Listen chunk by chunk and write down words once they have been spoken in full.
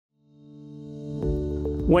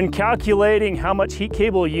When calculating how much heat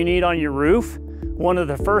cable you need on your roof, one of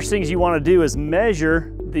the first things you want to do is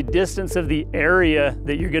measure the distance of the area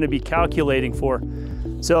that you're going to be calculating for.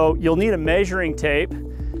 So you'll need a measuring tape,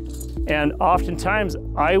 and oftentimes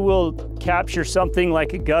I will capture something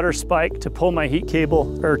like a gutter spike to pull my heat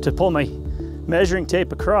cable, or to pull my measuring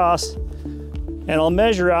tape across, and I'll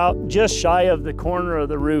measure out just shy of the corner of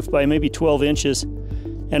the roof by maybe 12 inches.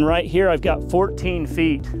 And right here I've got 14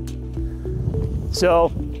 feet.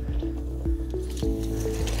 So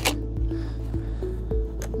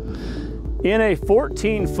in a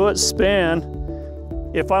 14-foot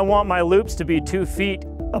span, if I want my loops to be 2 feet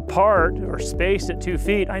apart or spaced at 2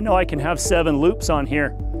 feet, I know I can have 7 loops on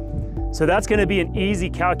here. So that's going to be an easy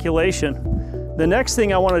calculation. The next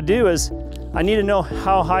thing I want to do is I need to know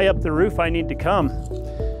how high up the roof I need to come.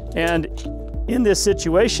 And in this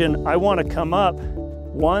situation, I want to come up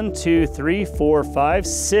 1, 2, 3, 4, 5,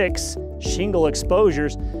 6 shingle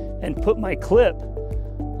exposures and put my clip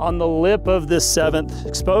on the lip of this 7th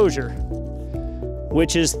exposure,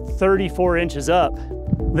 which is 34 inches up.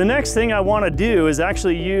 The next thing I want to do is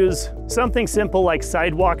actually use something simple like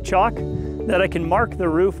sidewalk chalk that I can mark the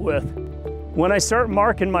roof with. When I start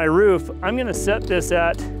marking my roof, I'm going to set this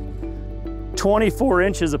at 24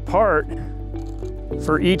 inches apart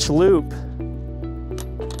for each loop.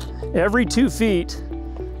 Every 2 feet,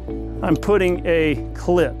 I'm putting a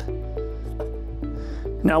clip.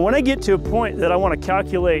 Now, when I get to a point that I want to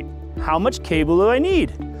calculate how much cable do I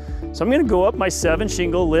need, so I'm going to go up my 7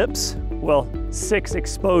 shingle lips, well, 6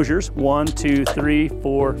 exposures, 1, 2, 3,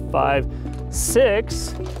 4, 5,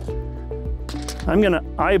 6. I'm going to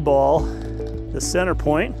eyeball the center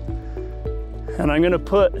point, and I'm going to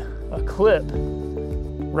put a clip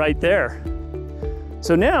right there.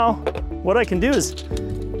 So now what I can do is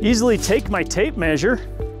easily take my tape measure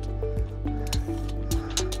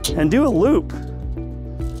and do a loop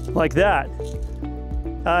like that.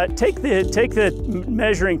 Take the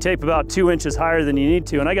measuring tape about 2 inches higher than you need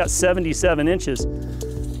to, and I got 77 inches.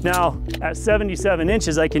 Now at 77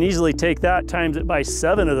 inches, I can easily take that, times it by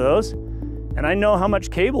 7 of those, and I know how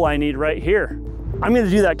much cable I need right here. I'm going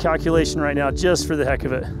to do that calculation right now just for the heck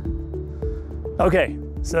of it. Okay,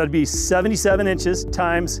 so that'd be 77 inches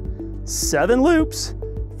times 7 loops,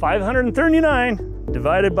 539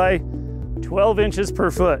 divided by 12 inches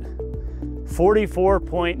per foot,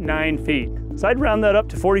 44.9 feet. So I'd round that up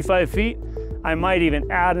to 45 feet. I might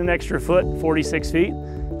even add an extra foot, 46 feet,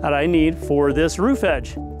 that I need for this roof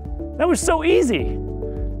edge. That was so easy.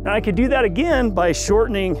 Now I could do that again by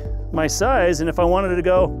shortening my size, and if I wanted to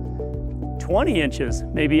go 20 inches,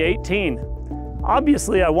 maybe 18.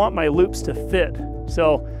 Obviously, I want my loops to fit.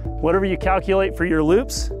 So whatever you calculate for your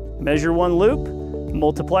loops, measure 1 loop,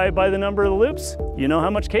 multiply it by the number of the loops, you know how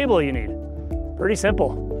much cable you need. Pretty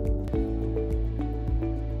simple.